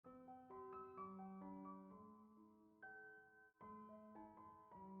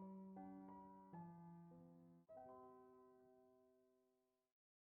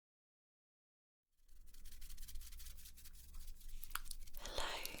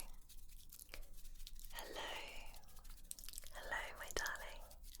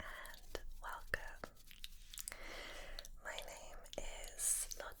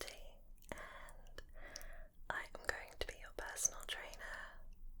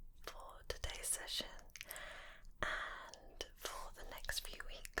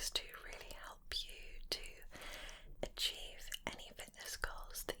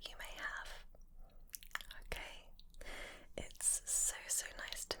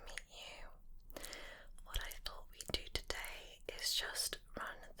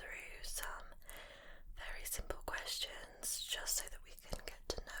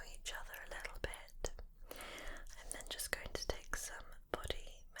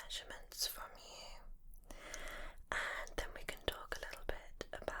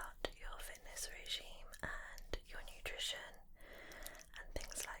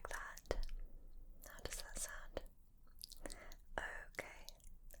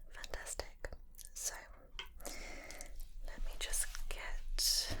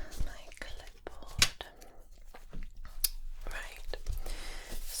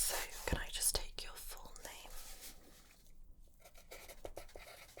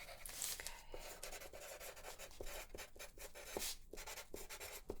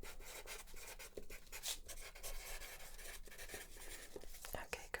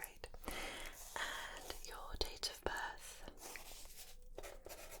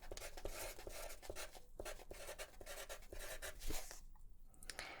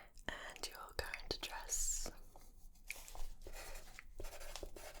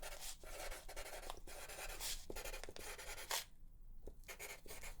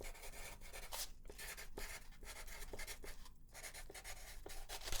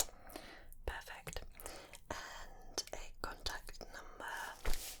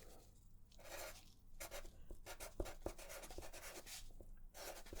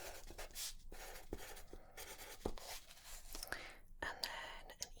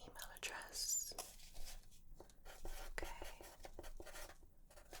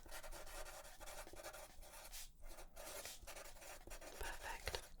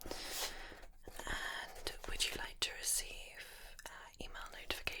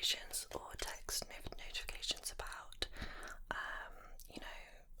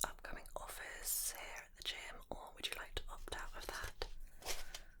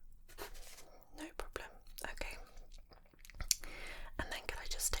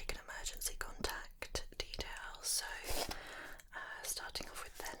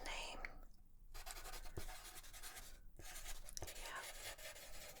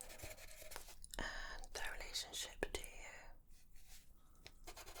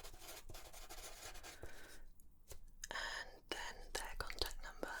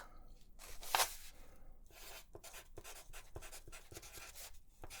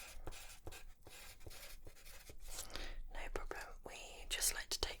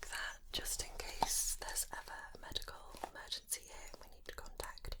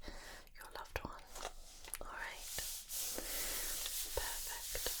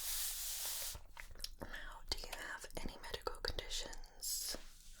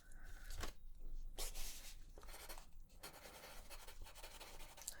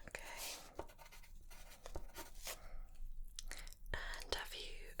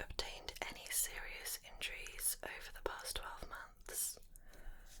serious injuries over the past 12 months?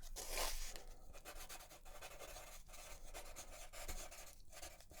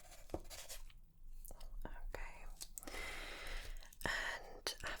 Okay. And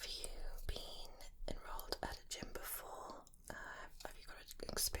have you been enrolled at a gym before? Have you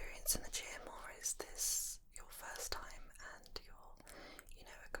got experience in the gym, or is this your first time and you're,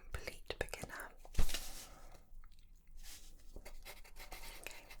 a complete beginner?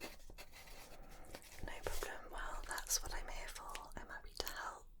 Okay. No problem. Well, that's what I'm here for. I'm happy to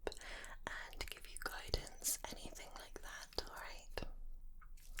help and give you guidance, anything like that, alright?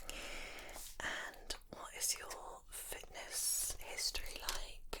 And what is your fitness history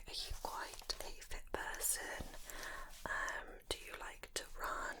like? Are you quite a fit person? Do you like to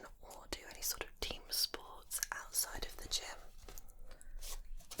run or do any sort of team sports outside of the gym?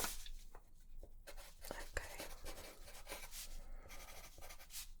 Okay.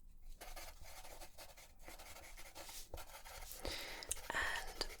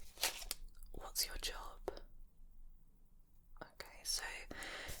 And what's your job? Okay, so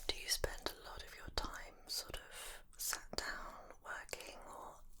do you spend a lot of your time sort of sat down working,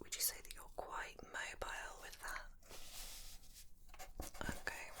 or would you say that you're quite mobile with that?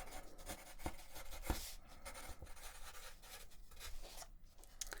 Okay.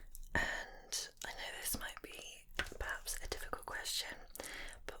 And I know this might be perhaps a difficult question,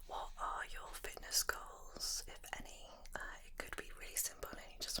 but what are your fitness goals, if any? It could be really simple and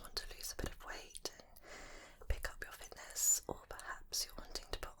you just want to lose a bit of weight and pick up your fitness, or perhaps you're wanting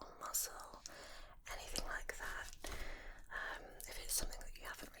to put on muscle, anything like that. If it's something that you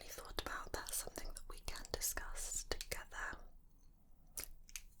haven't really thought about, that's something that we can discuss together.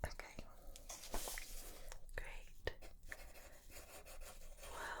 Okay, great.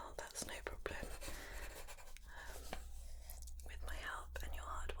 Well, that's no problem. With my help and your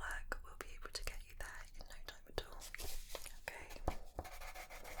hard work, we'll be able to get you there in no time at all.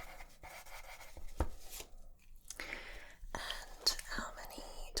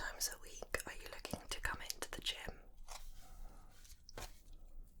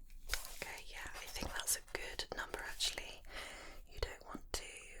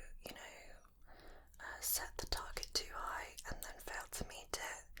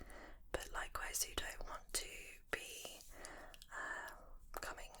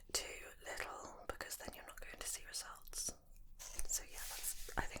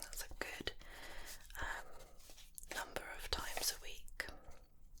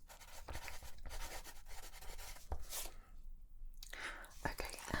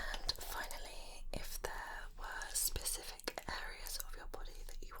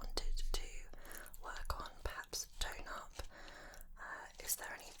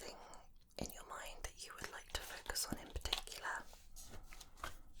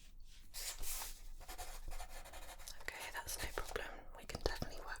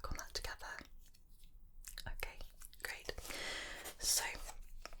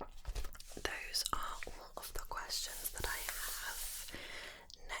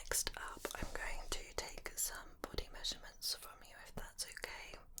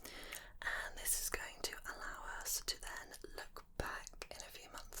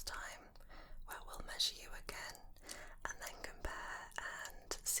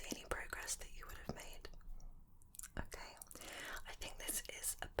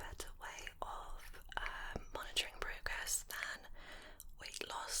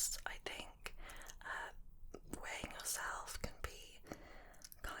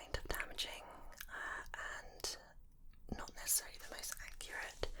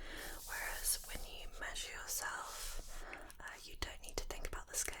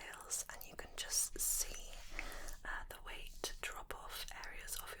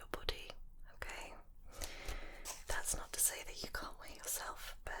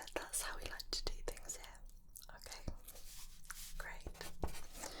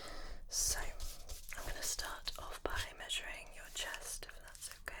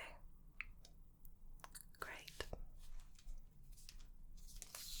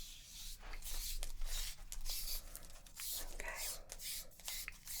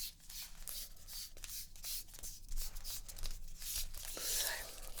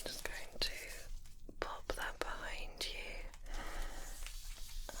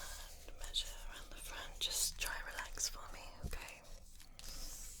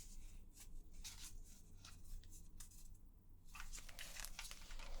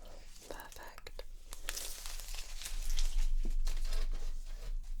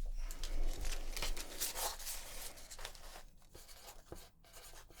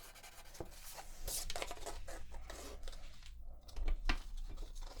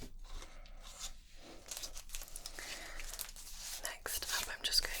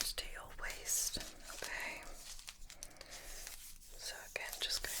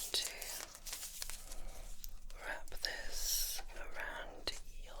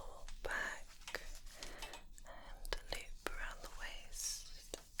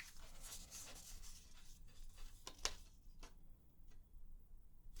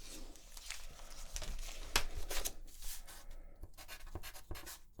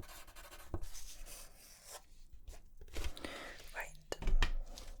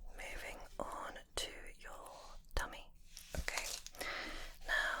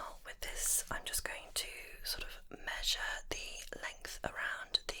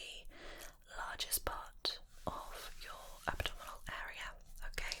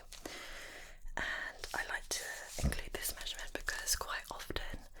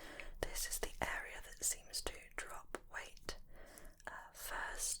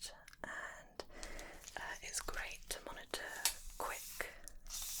 test, and it's great to monitor quick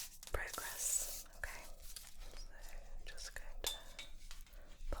progress. Okay, so just going to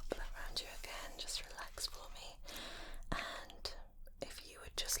pop that around you again, just relax for me, and if you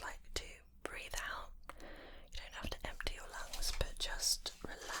would just like to breathe out, you don't have to empty your lungs, but just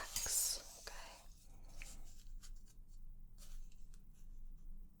relax, okay?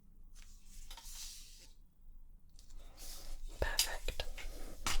 Perfect.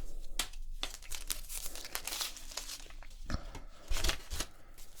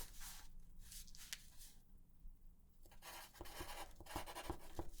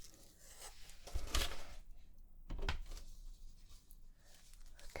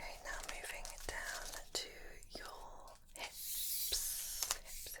 Okay, now moving down to your hips.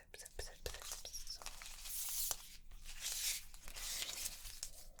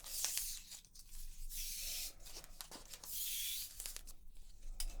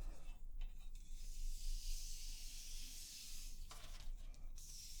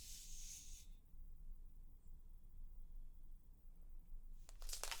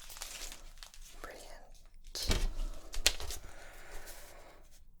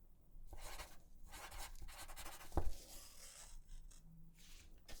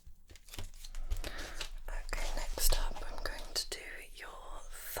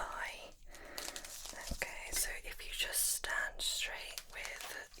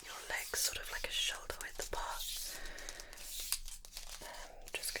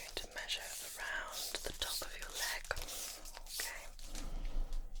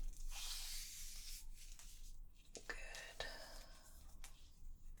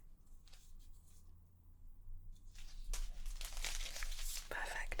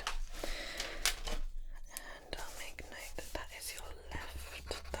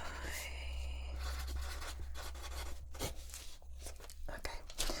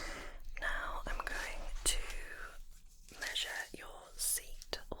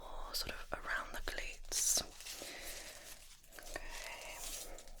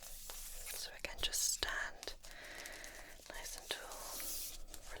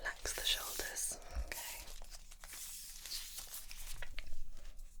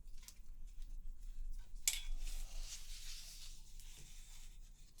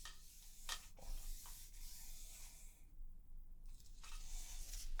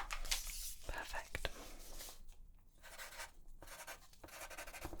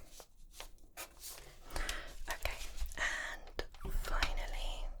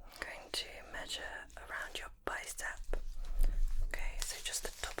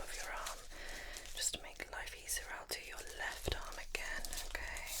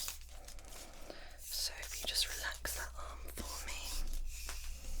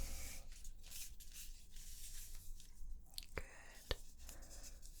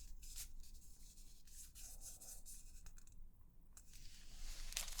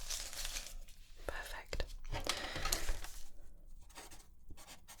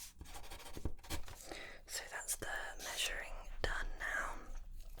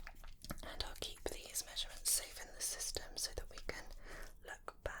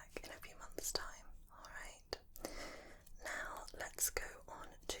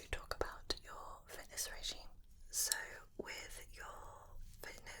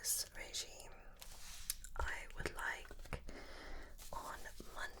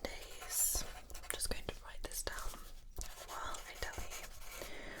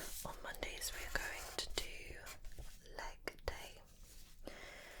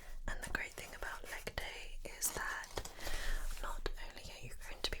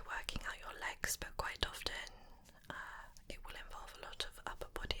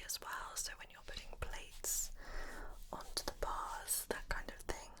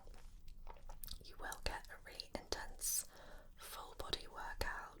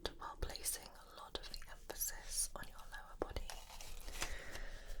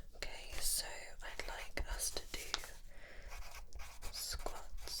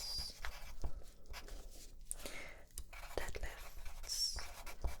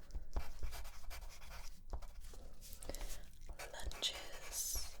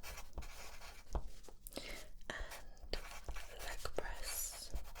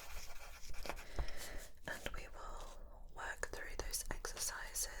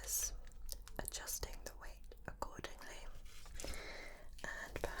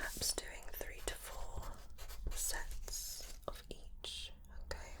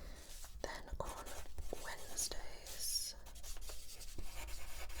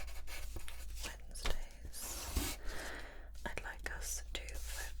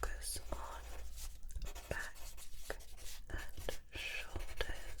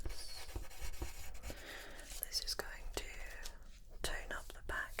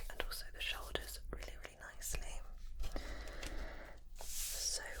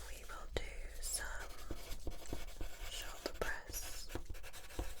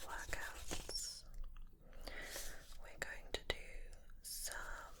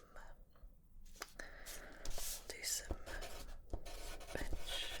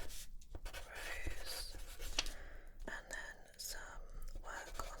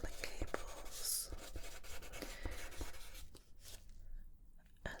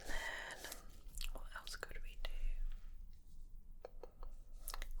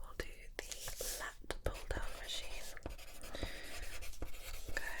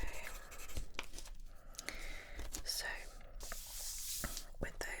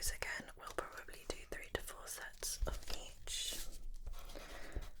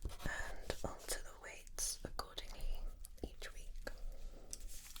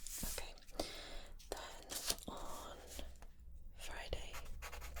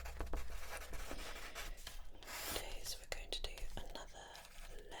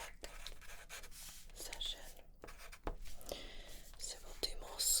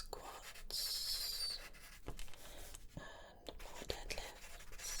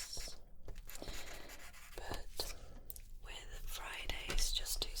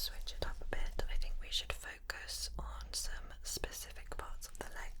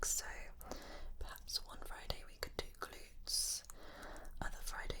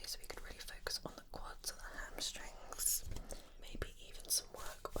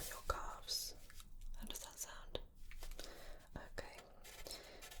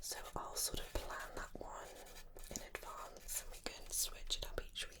 sort of plan that one in advance and we can switch it up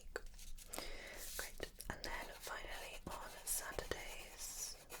each week. Great. And then finally on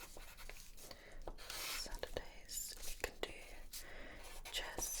Saturdays we can do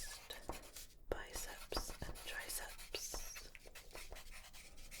chest, biceps and triceps.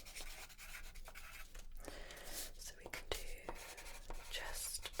 So we can do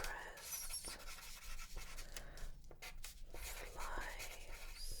chest press, flies,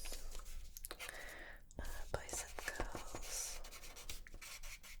 bicep curls,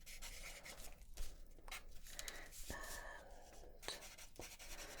 and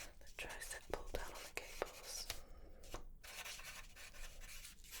the tricep pull down on the cables.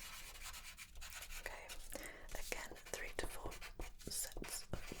 Okay, again 3 to 4 sets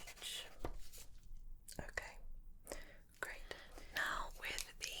of each. Okay, great. Now with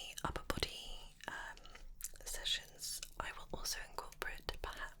the upper body sessions, I will also incorporate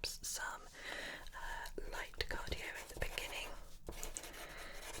perhaps some light cardio at the beginning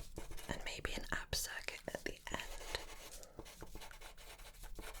and maybe an ab circuit at the end.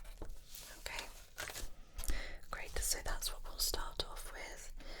 Okay, great. So that's what we'll start off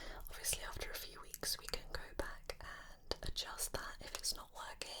with. Obviously after a few weeks we can go back and adjust that if it's not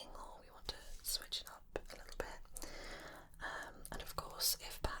working or we want to switch it up a little bit. And of course,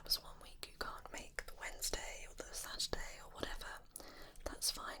 if perhaps one week you can't make the Wednesday or the Saturday or whatever,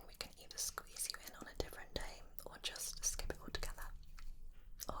 that's fine. We can either squeeze you in on a different day or just skip it altogether.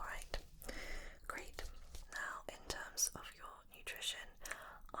 Alright, great. Now, in terms of your nutrition,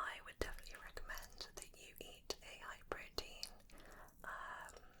 I would definitely recommend that you eat a high protein,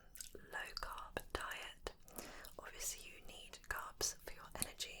 low carb diet. Obviously you need carbs for your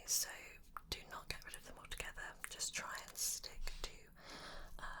energy, so do not get rid of them altogether. Just try and stick to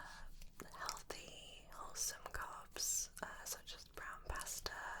healthy, wholesome carbs, such as brown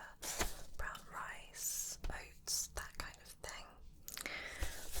pasta, brown rice, oats, that kind of thing.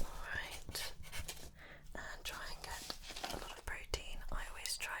 Alright, and try and get a lot of protein. I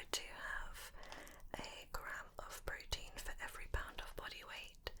always try to have a gram of protein for every pound of body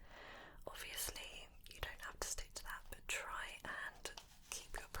weight. Obviously, you don't have to stick to that, but try and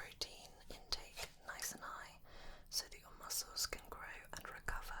keep your protein intake nice and high so that your muscles can grow and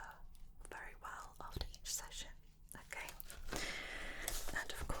recover very well after each session. Okay? And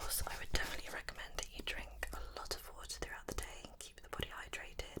of course, I would definitely recommend that you drink a lot of water throughout the day and keep the body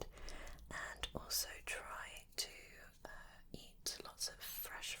hydrated, and also try to eat lots of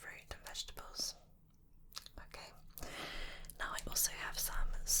fresh fruit and vegetables. Okay? Now I also have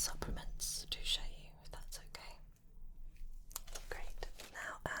some supplements to show you, if that's okay. Great.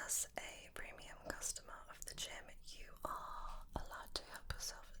 Now, as a premium customer of the gym, you are allowed to help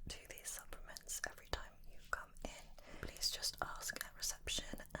yourself to these supplements every time you come in. Please just ask at reception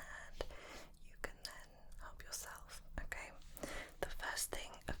and you can then help yourself. Okay? The first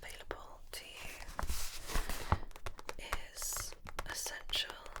thing available to you is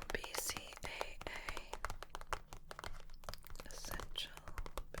Essential BCAA. Essential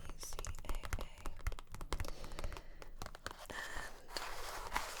BCAA. And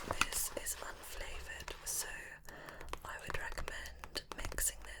this is unflavoured, so I would recommend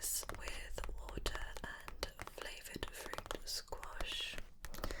mixing this with water and flavoured fruit squash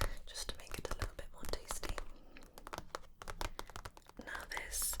just to make it a little bit more tasty. Now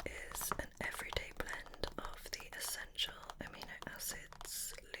this is an everyday blend of the essential amino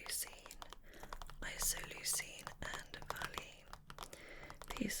acids leucine, isoleucine and valine.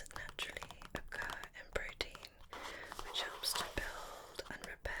 These naturally occur in protein, which helps to build and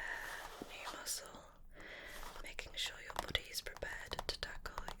repair new muscle, making sure your body is prepared to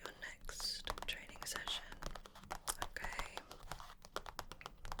tackle your next training session. Okay.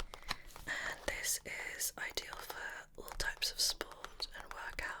 And this is ideal for all types of sport and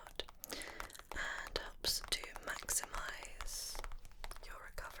workout and helps to maximize your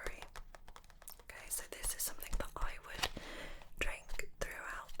recovery. Okay, so this is something that I would drink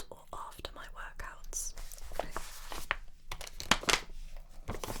throughout or after my workouts. Okay.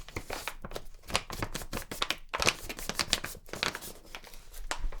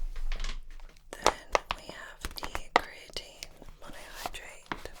 Then we have the creatine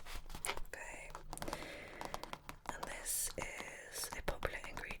monohydrate. Okay, and this is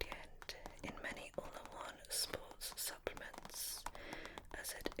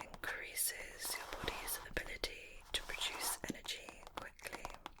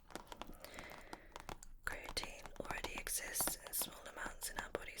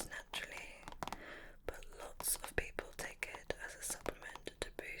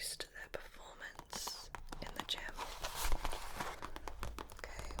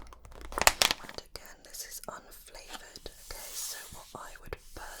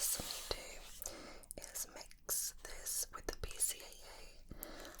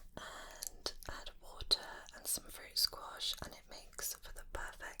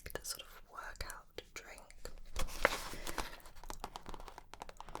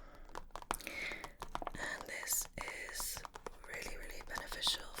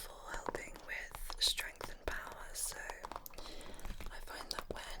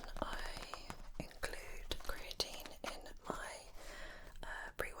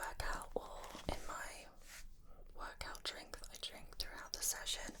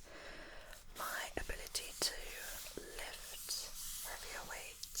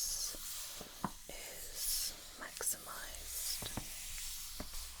weight